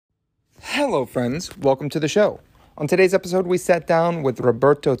Hello, friends. Welcome to the show. On today's episode, we sat down with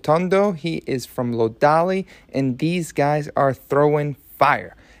Roberto Tondo. He is from Lodali, and these guys are throwing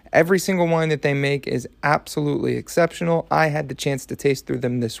fire. Every single wine that they make is absolutely exceptional. I had the chance to taste through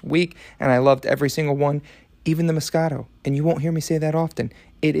them this week, and I loved every single one, even the Moscato. And you won't hear me say that often.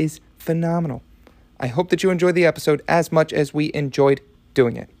 It is phenomenal. I hope that you enjoyed the episode as much as we enjoyed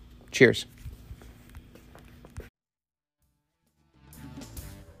doing it. Cheers.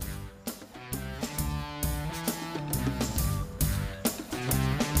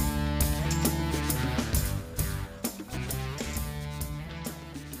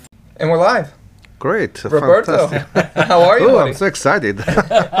 And we're live. Great, Roberto, fantastic. How are you, Oh, buddy? I'm so excited.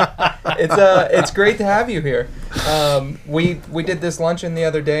 It's great to have you here. We did this luncheon the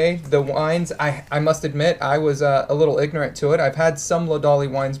other day. The wines, I must admit, I was a little ignorant to it. I've had some Lodali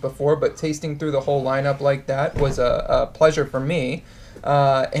wines before, but tasting through the whole lineup like that was a pleasure for me.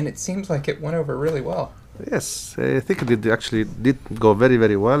 And it seems like it went over really well. Yes, I think it did go very,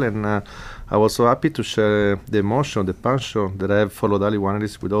 very well, and I was so happy to share the emotion, the passion that I have for Lodali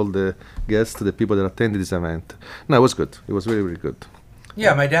wineries with all the guests, the people that attended this event. No, it was good. It was really, really good.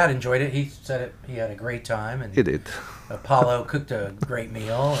 Yeah, my dad enjoyed it. He said he had a great time, and He did. Paulo cooked a great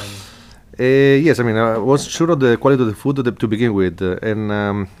meal. And Yes, I mean, I was sure of the quality of the food to begin with,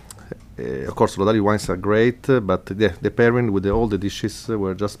 and of course, Lodali wines are great, but the pairing with all the dishes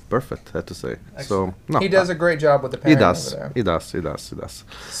were just perfect, I have to say. Excellent. So, no, He does a great job with the he pairing does. over there. He does.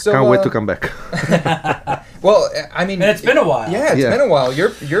 So, Can't wait to come back. Well, I mean, And it's been a while. Yeah, it's Yeah. been a while.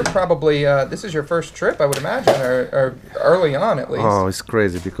 You're probably this is your first trip, I would imagine, or early on at least. Oh, it's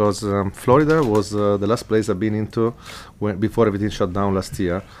crazy because Florida was the last place I've been into before everything shut down last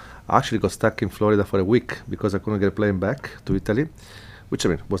year. I actually got stuck in Florida for a week because I couldn't get a plane back to Italy, which I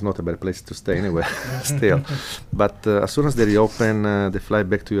mean was not a bad place to stay anyway, still. But as soon as they reopened the flight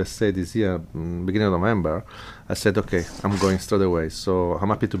back to USA this year, beginning of November, I said, okay, I'm going straight away. So I'm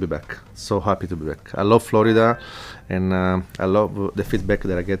happy to be back. So happy to be back. I love Florida, and I love the feedback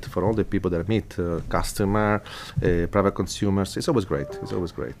that I get from all the people that I meet, customer, private consumers. It's always great. It's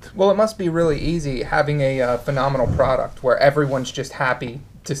always great. Well, it must be really easy having a phenomenal product where everyone's just happy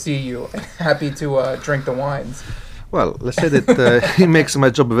to see you and happy to drink the wines. Well, let's say that it makes my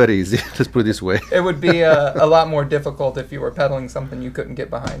job very easy. Let's put it this way. It would be a lot more difficult if you were peddling something you couldn't get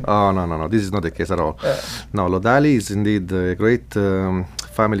behind. Oh, no. This is not the case at all. Yeah. No, Lodali is indeed a great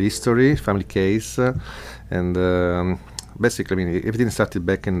family history, family case. And basically, I mean, everything started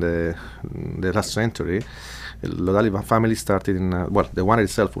back in the last century. Lodali family started in, the winery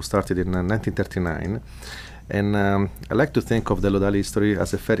itself was started in 1939. And I like to think of the Lodali history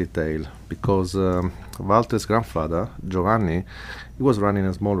as a fairy tale because Walter's grandfather, Giovanni, he was running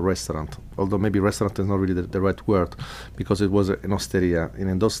a small restaurant, although maybe restaurant is not really the right word because it was an osteria. And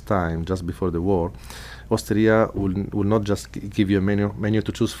in those times, just before the war, osteria will not just give you a menu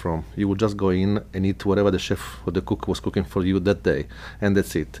to choose from. You would just go in and eat whatever the chef or the cook was cooking for you that day, and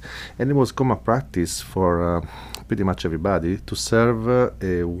that's it. And it was common practice for pretty much everybody to serve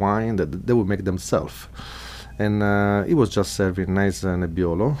a wine that they would make themselves. And he was just serving nice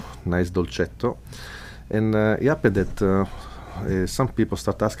Nebbiolo, nice Dolcetto. And it happened that some people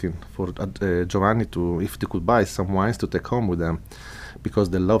start asking for Giovanni if they could buy some wines to take home with them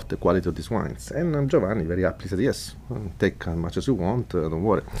because they loved the quality of these wines. And Giovanni very happily said, yes, take as much as you want, don't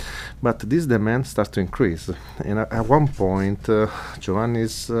worry. But this demand starts to increase. And at one point, Giovanni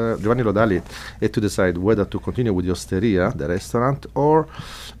Lodali had to decide whether to continue with the osteria, the restaurant, or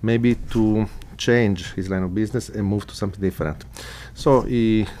maybe to change his line of business and move to something different. So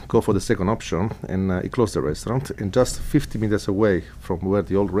he go for the second option and he closed the restaurant, and just 50 meters away from where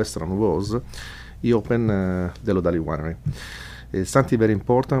the old restaurant was, he opened the Lodali winery. Something very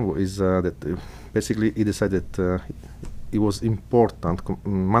important is that basically he decided it was important,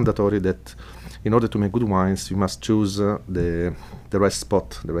 mandatory that in order to make good wines you must choose the right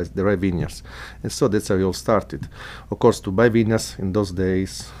spot, the right vineyards. And so that's how it all started. Of course, to buy vineyards in those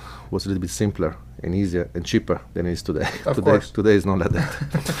days was a little bit simpler and easier and cheaper than it is today. Today is not like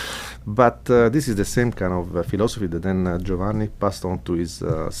that. But this is the same kind of philosophy that then Giovanni passed on to his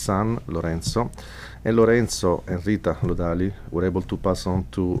son Lorenzo, and Lorenzo and Rita Lodali were able to pass on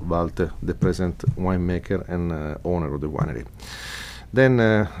to Walter, the present winemaker and owner of the winery. Then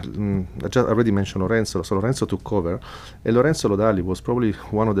I just already mentioned Lorenzo, so Lorenzo took over, and Lorenzo Lodali was probably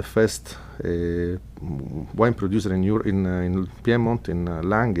one of the first wine producer in Piedmont, in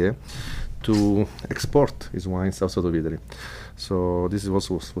Langhe, to export his wines outside of Italy. So this was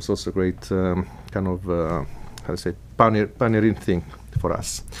also a great kind of how to say pioneering thing for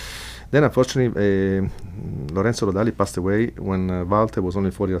us. Then, unfortunately, Lorenzo Lodali passed away when Walter was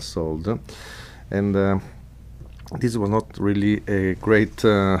only 4 years old, and this was not really a great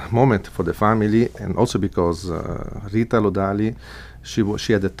moment for the family, and also because Rita Lodali,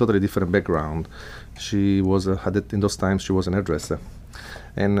 she had a totally different background. She was in those times she was an hairdresser,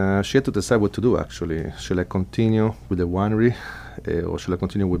 and she had to decide what to do. Actually, shall I continue with the winery, or shall I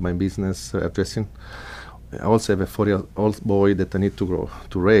continue with my business, hairdressing? I also have a 4-year-old boy that I need to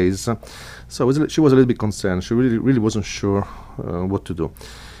raise, so she was a little bit concerned. She really wasn't sure what to do.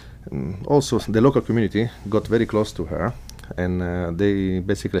 Also, the local community got very close to her, and they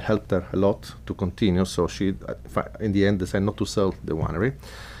basically helped her a lot to continue. So she, in the end, decided not to sell the winery,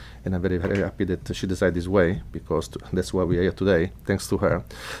 and I'm very, very happy that she decided this way, because that's why we are here today, thanks to her.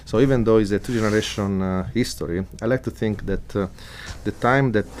 So even though it's a 2-generation history, I like to think that the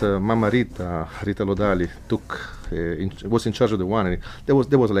time that Mama Rita Lodali was in charge of the winery, there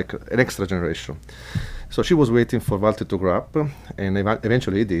was like an extra generation. So she was waiting for Walter to grow up, and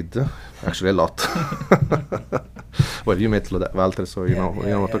eventually he did, actually a lot. Well, you met Walter, so you know what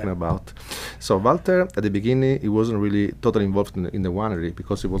I'm talking about. So Walter, at the beginning, he wasn't really totally involved in the winery,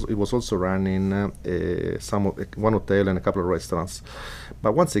 because he was also running one hotel and a couple of restaurants.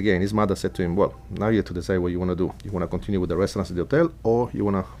 But once again, his mother said to him, well, now you have to decide what you want to do. You want to continue with the restaurants and the hotel, or you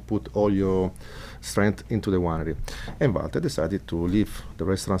want to put all your strength into the winery. And Walter decided to leave the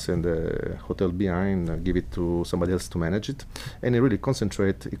restaurants and the hotel behind, give it to somebody else to manage it, and he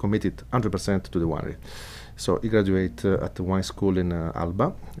committed 100% to the winery. So he graduated at the wine school in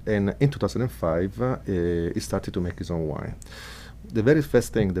Alba, and in 2005 he started to make his own wine. The very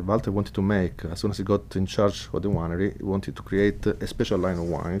first thing that Walter wanted to make, as soon as he got in charge of the winery, he wanted to create a special line of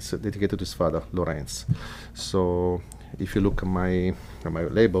wines dedicated to his father, Lorenz. So if you look at my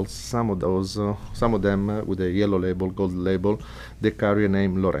labels, some of them with a yellow label, gold label, they carry a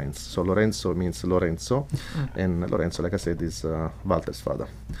name Lorenz. So Lorenzo means Lorenzo, and Lorenzo, like I said, is Walter's father.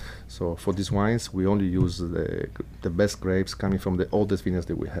 So for these wines, we only use the best grapes coming from the oldest vineyards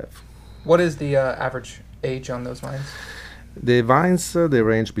that we have. What is the average age on those wines? The vines, they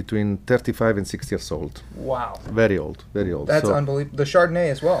range between 35 and 60 years old. Wow. Very old, very old. That's unbelievable. The Chardonnay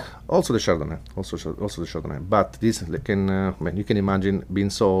as well. Also the Chardonnay, also the Chardonnay. But this you can imagine being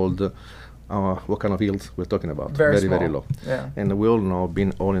sold. What kind of yields we're talking about? Very low. Yeah. And we all know,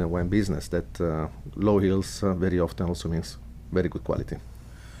 being all in the wine business, that low yields very often also means very good quality.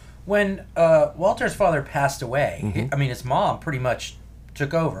 When Walter's father passed away, I mean, his mom pretty much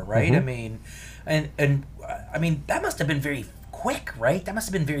took over, right? I mean, and I mean, that must have been very quick, right? That must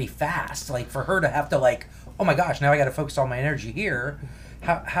have been very fast. Like, for her to have to, like, oh my gosh, now I got to focus all my energy here.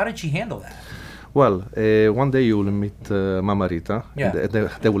 How did she handle that? Well, one day you will meet Mama Rita. Yeah.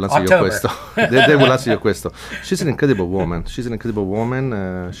 They will answer your question. They will answer your question. She's an incredible woman. She's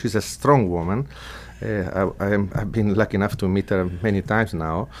a strong woman. I've been lucky enough to meet her many times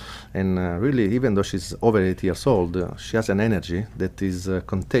now, and really, even though she's over 80 years old, she has an energy that is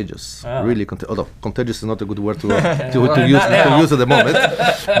contagious. Really, although contagious is not a good word to use at the moment,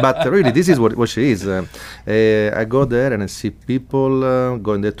 but really, this is what she is. I go there and I see people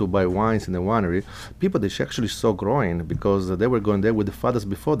going there to buy wines in the winery. People that she actually saw growing, because they were going there with the fathers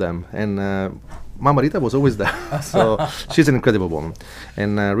before them, and Mama Rita was always there. So she's an incredible woman,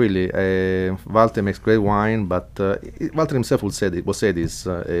 and really, Walter makes great wine. But Walter himself will say this: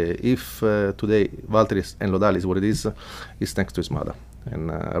 if today Walter and Lodali is what it is thanks to his mother.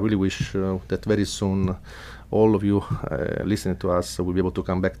 And I really wish that very soon all of you listening to us will be able to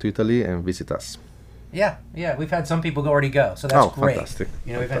come back to Italy and visit us. Yeah, we've had some people already go, so that's great. Fantastic.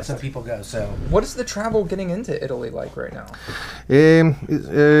 You know, we've had some people go. So, what is the travel getting into Italy like right now?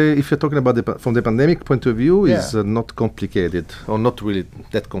 If you're talking about from the pandemic point of view, is not complicated, or not really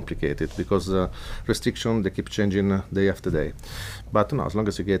that complicated, because restrictions, they keep changing day after day. But as long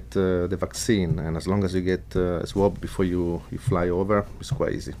as you get the vaccine, and as long as you get a swab before you fly over, it's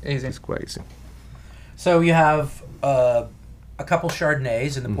quite easy. It's quite easy. So you have a couple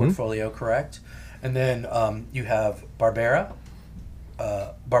Chardonnays in the portfolio, correct? And then you have Barbera,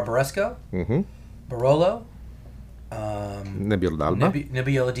 Barbaresco, Barolo,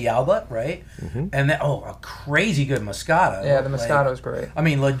 Nebbiolo d'Alba, right? And then, a crazy good Moscato. Yeah, the Moscato is great. I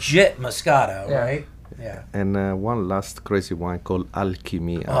mean, legit Moscato, right? Yeah. And one last crazy wine called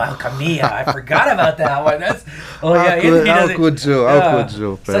Alchimia. Oh, Alchemia. I forgot about that one. That's How could you? How could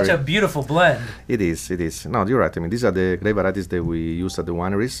you? Such a beautiful blend. It is. It is. No, you're right. I mean, these are the grape varieties that we use at the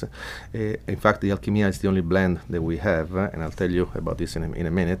wineries. In fact, the Alchemia is the only blend that we have, and I'll tell you about this in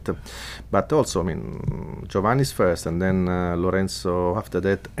a minute. But also, I mean, Giovanni's first, and then Lorenzo after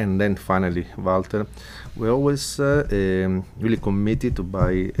that, and then finally Walter. We're always really committed to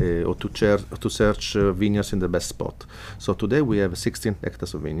buy or to search vineyards in the best spot. So today we have 16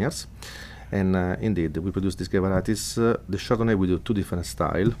 hectares of vineyards. And indeed, we produce these grape varieties. The Chardonnay, we do two different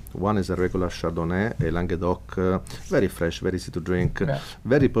styles. One is a regular Chardonnay, a Languedoc, very fresh, very easy to drink,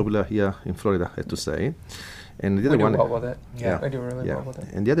 very popular here in Florida, I have to say. And the other one, well with it. I do really well with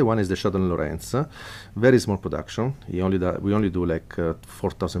it. And the other one is the Chardonnay Lorenz, very small production. We only do like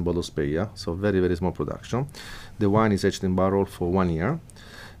 4,000 bottles per year, so very, very small production. The wine is aged in barrel for 1 year,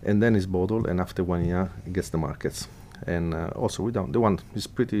 and then is bottled, and after 1 year, it gets the markets. And also, the one is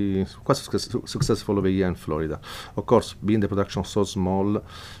quite successful over here in Florida. Of course, being the production so small,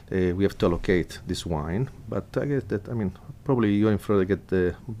 we have to allocate this wine. But I guess that, I mean, probably you in Florida get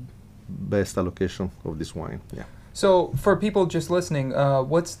the best allocation of this wine. Yeah. So, for people just listening,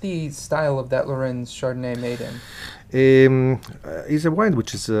 what's the style of that Lorenz Chardonnay made in? It's a wine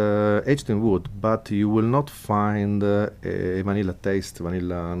which is aged in wood, but you will not find a vanilla taste,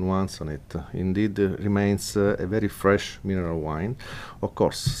 vanilla nuance on it. Indeed, it remains a very fresh mineral wine. Of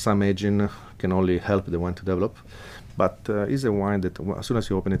course, some aging can only help the wine to develop, but it's a wine that as soon as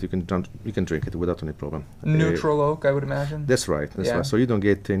you open it, you can drink it without any problem. Neutral oak, I would imagine. That's right. That's right. So you don't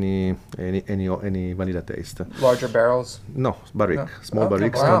get any vanilla taste. Larger barrels? No, barrique, small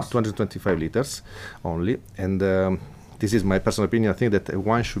barriques, 225 liters only. And this is my personal opinion. I think that a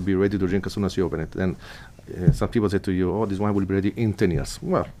wine should be ready to drink as soon as you open it. And some people say to you, "Oh, this wine will be ready in 10 years."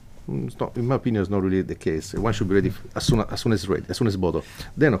 Well, it's not, in my opinion, it's not really the case. One should be ready as soon as it's ready, as soon as bottled.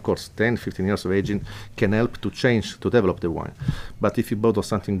 Then, of course, 10, 15 years of aging can help to develop the wine. But if you bottle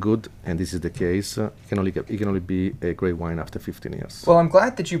something good, and this is the case, it can only be a great wine after 15 years. Well, I'm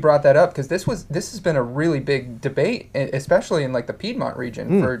glad that you brought that up, because this has been a really big debate, especially in like the Piedmont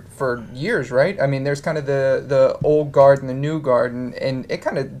region for years, right? I mean, there's kind of the old guard and the new guard, and it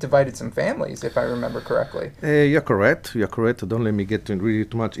kind of divided some families, if I remember correctly. You're correct. Don't let me get really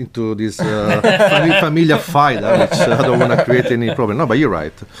too much into this familiar fight, which I don't want to create any problem. No, but you're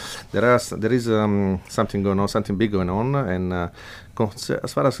right. There is something going on, something big going on, and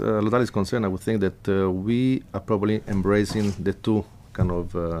as far as Lodali is concerned, I would think that we are probably embracing the two kind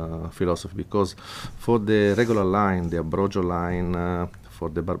of philosophy, because for the regular line, the Ambrogio line, for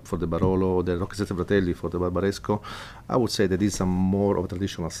the Barolo, the Roccasette Fratelli, for the Barbaresco, I would say that it's a more of a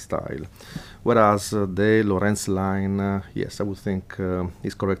traditional style. Whereas the Lorenz line, yes, I would think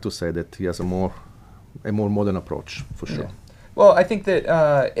it's correct to say that he has a more modern approach, for sure. Yeah. Well, I think that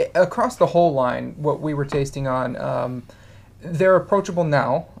across the whole line, what we were tasting on, they're approachable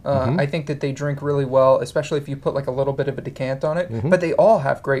now. I think that they drink really well, especially if you put like a little bit of a decant on it. But they all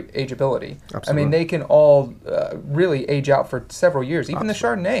have great ageability. Absolutely. I mean, they can all really age out for several years. Even the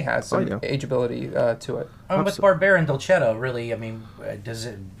Chardonnay has some ageability to it. With Barbera and Dolcetto, really, I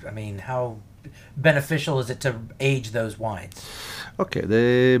mean, how beneficial is it to age those wines? Okay,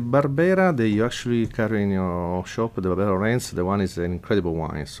 the Barbera that you actually carry in your shop, the Barbera Lorenz, the one is an incredible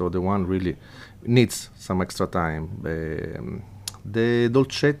wine. So the one really needs some extra time. The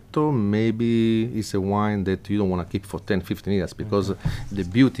Dolcetto maybe is a wine that you don't want to keep for 10, 15 years, because the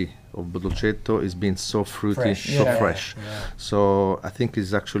beauty of Dolcetto is being so fruity, fresh. Yeah. So I think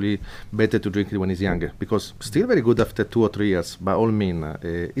it's actually better to drink it when it's younger, because still very good after 2 or 3 years. By all means,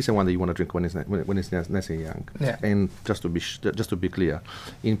 it's a wine that you want to drink when it's nice and young. Yeah. And just to be clear,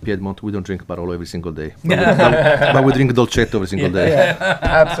 in Piedmont we don't drink Barolo every single day, but we drink Dolcetto every single day. Yeah,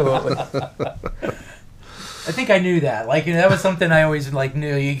 absolutely. I think I knew that. Like, that was something I always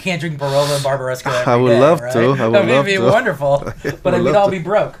knew. You can't drink Barolo and Barbaresco every day. I would love right? to. I would love to. It'd be wonderful, but we'd all be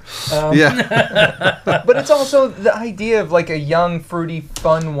broke. Yeah. But it's also the idea of like a young, fruity,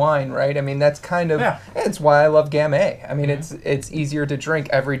 fun wine, right? I mean, that's kind of it's why I love Gamay. I mean, it's easier to drink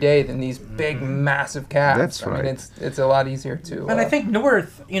every day than these big, massive cabs. That's right. I mean, it's a lot easier to. And I think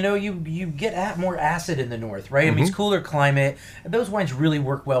north, you get more acid in the north, right? I mean, it's cooler climate. Those wines really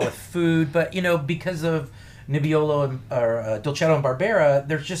work well with food, but because of Nebbiolo or Dolcetto and Barbera,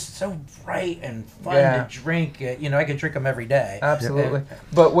 they're just so bright and fun Yeah. to drink. I could drink them every day. Absolutely.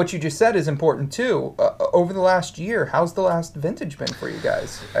 But what you just said is important too. Over the last year, how's the last vintage been for you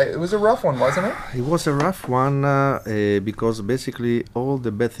guys? It was a rough one, wasn't it? It was a rough one because basically all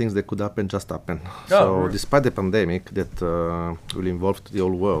the bad things that could happen just happened. So right. despite the pandemic that really involved the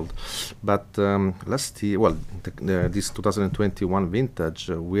whole world, but last year, well, this 2021 vintage,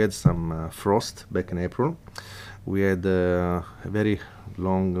 we had some frost back in April. We had a very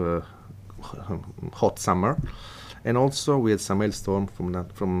long, hot summer. And also we had some hailstorm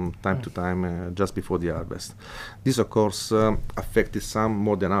from time to time just before the harvest. This, of course, affected some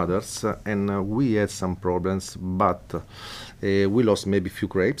more than others, and we had some problems, but we lost maybe a few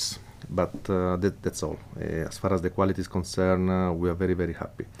grapes, but that's all. As far as the quality is concerned, we are very, very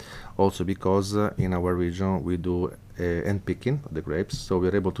happy. Also because in our region we do hand picking of the grapes, so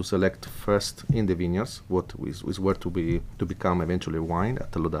we're able to select first in the vineyards what is were to become eventually wine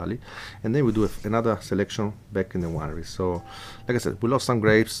at Lodali, and then we do another selection back in the winery. So, like I said, we lost some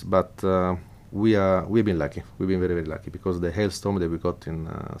grapes, but we've been lucky. We've been very, very lucky because the hailstorm that we got in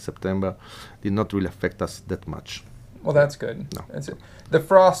September did not really affect us that much. Well, that's good. No. That's it. The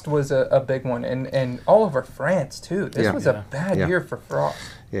frost was a big one, and all over France too. This was a bad year for frost.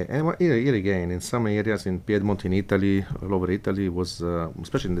 Yeah, and here again, in some areas in Piedmont, in Italy, all over Italy, was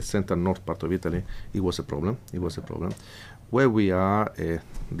especially in the center north part of Italy, it was a problem. It was a problem. Where we are,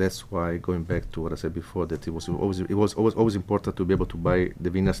 that's why going back to what I said before, that it was always important to be able to buy the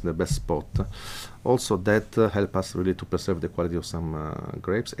vineyards in the best spot. Also, that help us really to preserve the quality of some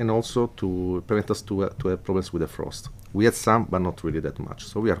grapes, and also to prevent us to have problems with the frost. We had some, but not really that much,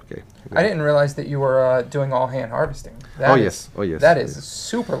 so we are okay. I didn't realize that you were doing all hand harvesting. Yes. That is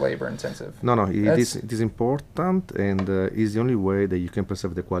super labor intensive. No, it is important, and is the only way that you can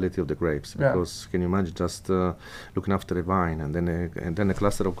preserve the quality of the grapes. Because can you imagine just looking after a vine and then a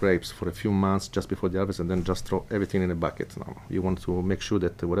cluster of grapes for a few months just before the harvest, and then just throw everything in a bucket? No, you want to make sure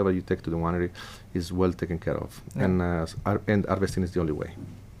that whatever you take to the winery is well taken care of, and harvesting is the only way.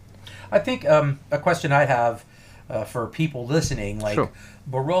 I think a question I have for people listening, like Sure.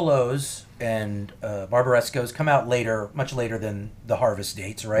 Barolos and Barbarescos come out later, much later than the harvest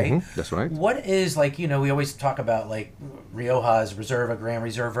dates, right? Mm-hmm, that's right. What is, like, we always talk about like Riojas, Reserva, Gran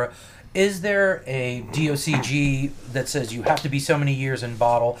Reserva. Is there a DOCG that says you have to be so many years in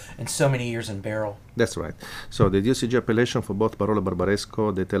bottle and so many years in barrel? That's right. So the DOCG appellation for both Barolo and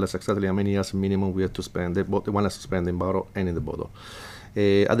Barbaresco, they tell us exactly how many years minimum we have to spend, both the one has to spend in barrel and in the bottle.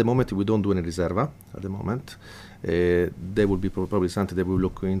 At the moment, we don't do any Reserva. At the moment, there will be probably something that we'll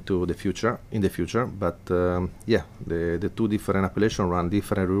look into in the future. But the two different appellations run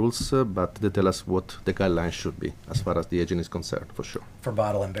different rules, but they tell us what the guidelines should be as far as the aging is concerned, for sure. For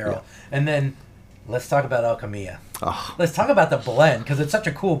bottle and barrel. Yeah. And then let's talk about Alchemia. Oh. Let's talk about the blend, because it's such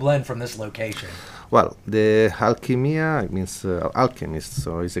a cool blend from this location. Well, the Alchemia means alchemist,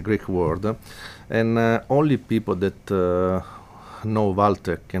 so it's a Greek word, and only people that know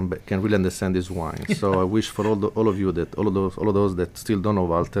Walter can really understand this wine. So I wish for all of you that all of those that still don't know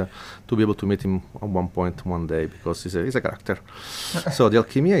Walter to be able to meet him at one point one day, because he's a character. So the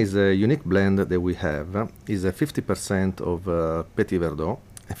Alchemia is a unique blend that we have. Is a 50% of Petit Verdot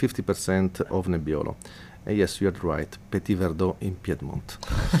and 50% of Nebbiolo. And yes, you're right, Petit Verdot in Piedmont.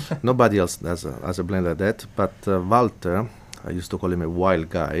 Nobody else has a blend like that, but Walter, I used to call him a wild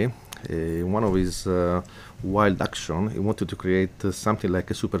guy. One of his wild action, he wanted to create something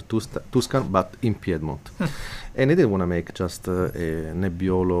like a super Tuscan, but in Piedmont. And he didn't want to make just a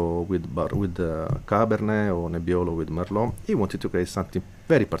Nebbiolo with Cabernet or Nebbiolo with Merlot. He wanted to create something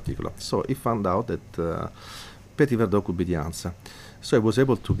very particular. So he found out that Petit Verdot could be the answer. So I was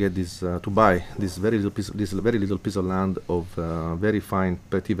able to get to buy this very little piece of land of very fine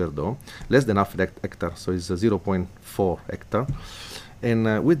Petit Verdot, less than half hectare, so it's 0.4 hectare.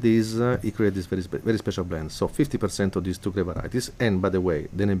 And with this, he created this very special blend. So 50% of these two grape varieties. And by the way,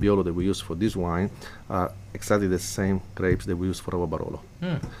 the Nebbiolo that we use for this wine are exactly the same grapes that we use for our Barolo,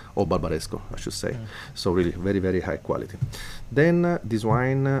 or Barbaresco, I should say. So really very, very high quality. Then this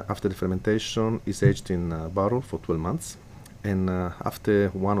wine, after the fermentation, is aged in barrel for 12 months. And after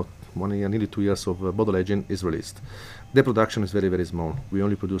 1 year, nearly 2 years of bottle aging, is released. The production is very, very small. We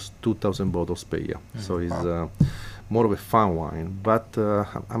only produce 2,000 bottles per year. So it's more of a fun wine. But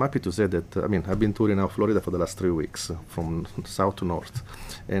I'm happy to say that, I've been touring now Florida for the last 3 weeks, from south to north.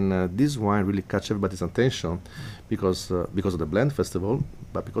 And this wine really catch everybody's attention because of the blend, first of all,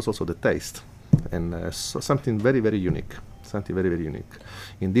 but because also the taste. And something very, very unique. Something very, very unique.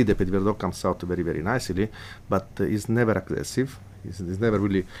 Indeed, the Petit Verdot comes out very, very nicely, but it's never aggressive. He's never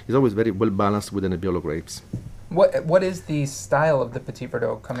really. He's always very well balanced with the Nebbiolo grapes. What is the style of the Petit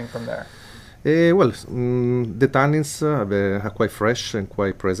Verdot coming from there? The tannins are quite fresh and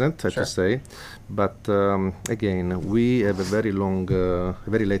quite present, I have to say. But again, we have a very long,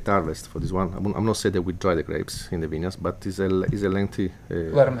 very late harvest for this one. I'm not saying that we dry the grapes in the vineyards, but it's a lengthy.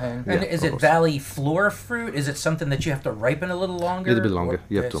 Let them hang. And is it Valley Floor fruit? Is it something that you have to ripen a little longer? A little bit longer.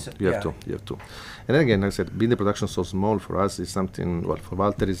 You have to. And then again, like I said, being the production so small for us is something. Well, for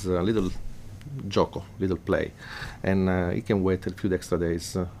Walter is a little gioco, little play, and he can wait a few extra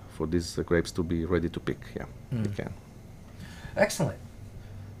days. For these grapes to be ready to pick, we can. Excellent.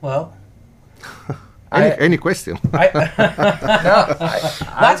 Well, any question? Lots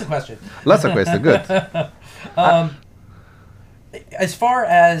of questions. Lots of questions. Good. As far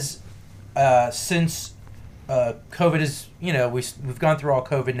as since COVID is, we've gone through all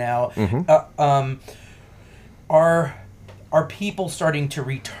COVID now. Are people starting to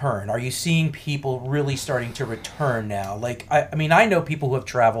return? Are you seeing people really starting to return now? Like, I mean, I know people who have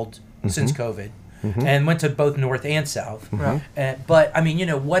traveled since COVID and went to both North and South. But, I mean,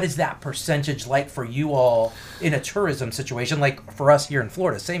 what is that percentage like for you all in a tourism situation? Like for us here in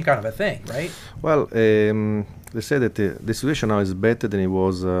Florida, same kind of a thing, right? Well, they say that the situation now is better than it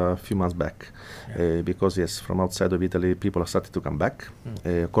was a few months back. Because, yes, from outside of Italy, people are starting to come back.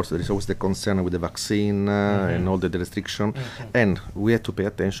 Of course, there is always the concern with the vaccine and all the restriction. And we have to pay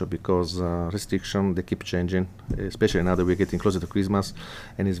attention because restriction, they keep changing, especially now that we're getting closer to Christmas.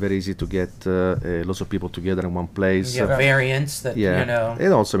 And it's very easy to get lots of people together in one place. Variants that,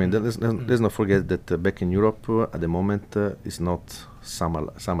 And also, I mean, let's not forget that back in Europe, at the moment, it's not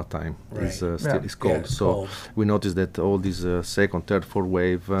summertime. It's still it's cold. So we notice that all these second, third, fourth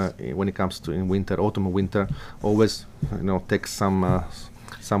wave when it comes to in winter, autumn, winter, always take some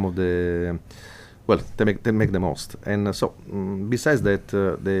of the they make the most. And so besides that,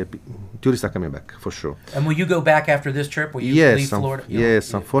 the tourists are coming back for sure. And will you go back after this trip? Will you leave Florida?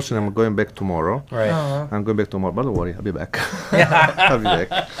 Yes, unfortunately, I'm going back tomorrow. Right. I'm going back tomorrow, but don't worry, I'll be back. I'll be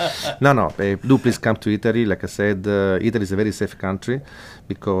back. No, do please come to Italy. Like I said, Italy is a very safe country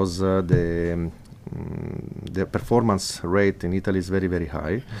because the performance rate in Italy is very, very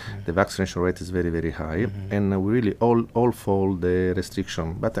high. The vaccination rate is very, very high. And we really all follow the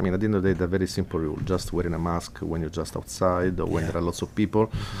restriction. But I mean, at the end of the day, the very simple rule, just wearing a mask when you're just outside or when there are lots of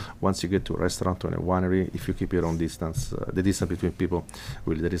people. Once you get to a restaurant or a winery, if you keep your own distance, the distance between people,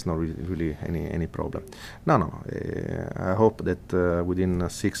 really, there is not really any problem. No. I hope that within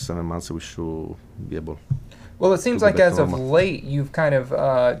 6-7 months we should be able. Well, it seems like as of late, you've kind of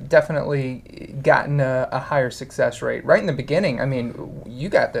definitely gotten a higher success rate. Right in the beginning, I mean, you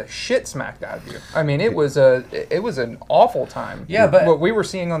got the shit smacked out of you. I mean, it was an awful time. Yeah, but what we were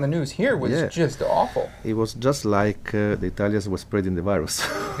seeing on the news here was just awful. It was just like the Italians were spreading the virus.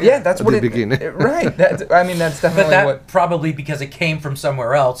 Yeah, that's what it beginning. Right. That's definitely but that probably because it came from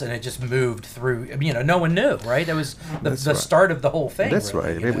somewhere else and it just moved through. No one knew, right? That was the start of the whole thing. That's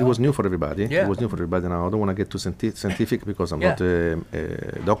really, right. It was new for everybody. Yeah. It was new for everybody. Now I don't want to get too scientific because I'm not a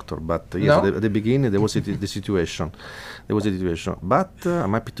doctor, but yes, at the beginning there was the situation. But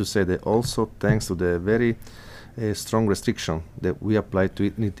I'm happy to say that also thanks to the very strong restriction that we applied to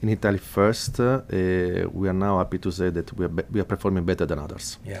it in Italy first, we are now happy to say that we are performing better than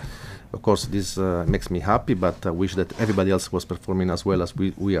others. Yeah. Of course, this makes me happy, but I wish that everybody else was performing as well as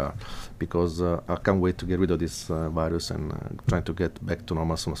we are, because I can't wait to get rid of this virus and trying to get back to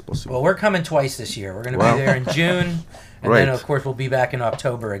normal as soon as possible. Well, we're coming twice this year. We're going to be there in June, and then, of course, we'll be back in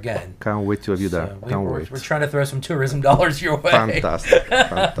October again. Can't wait to have you there. We're trying to throw some tourism dollars your way. Fantastic.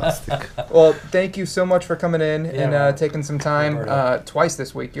 Well, thank you so much for coming in and taking some time twice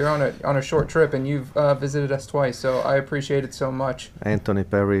this week. You're on a short trip, and you've visited us twice, so I appreciate it so much. Anthony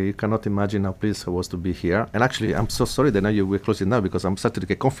Perry, you cannot imagine how pleased I was to be here. And actually, I'm so sorry that now we're closing now because I'm starting to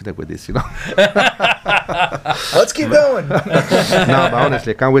get confident with this, Let's keep going. No, but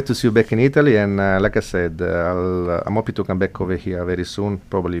honestly, I can't wait to see you back in Italy. And like I said, I'm happy to come back over here very soon,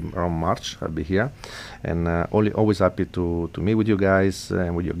 probably around March. I'll be here. And always happy to meet with you guys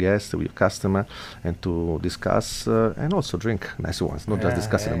and with your guests, with your customer, and to discuss and also drink nice ones, not just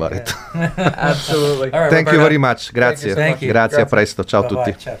discussing about it. Absolutely. All right, Thank you very much. Grazie. Thank you. Grazie, a presto. Ciao a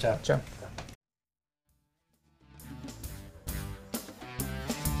Bye-bye. tutti. Ciao. Ciao.